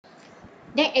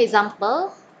Then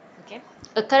example, okay.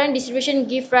 A current distribution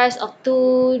give rise to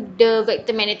the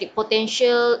vector magnetic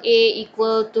potential A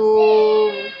equal to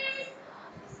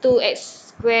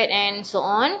 2x squared and so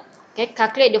on. Okay,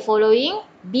 calculate the following.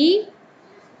 B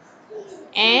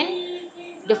and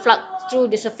the flux through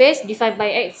the surface defined by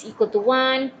x equal to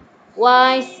 1,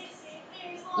 y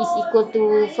is equal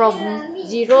to from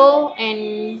 0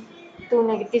 and to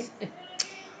negative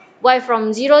y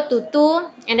from 0 to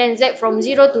 2, and then z from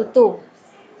 0 to 2.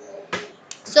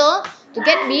 So to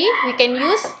get B, we can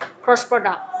use cross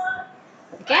product.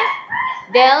 Okay,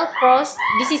 del cross,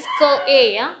 this is curl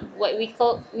A, yeah, what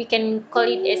we can call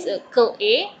it as a curl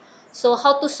A. So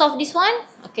how to solve this one?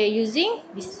 Okay, using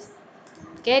this.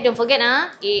 Okay, don't forget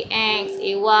ax,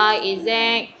 ay, az,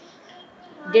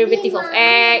 derivative of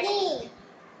x,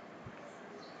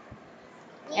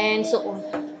 and so on.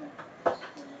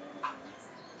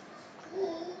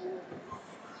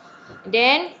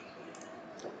 Then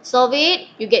solve it,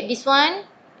 you get this one,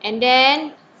 and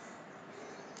then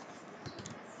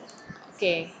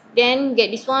okay, then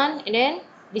get this one, and then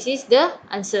this is the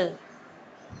answer.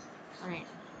 Alright.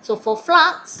 So for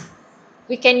flux,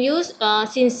 we can use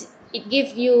since it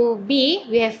gives you B,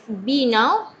 we have B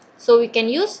now, so we can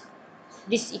use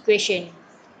this equation.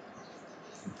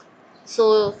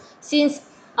 So since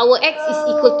our x is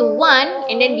equal to 1,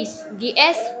 and then this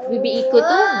ds will be equal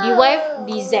to dy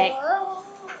dz.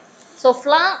 So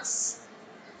flux,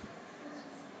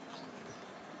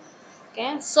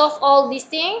 okay, solve all these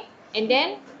things, and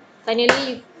then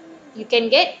finally you can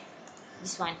get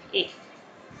this one, A.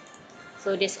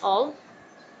 So that's all.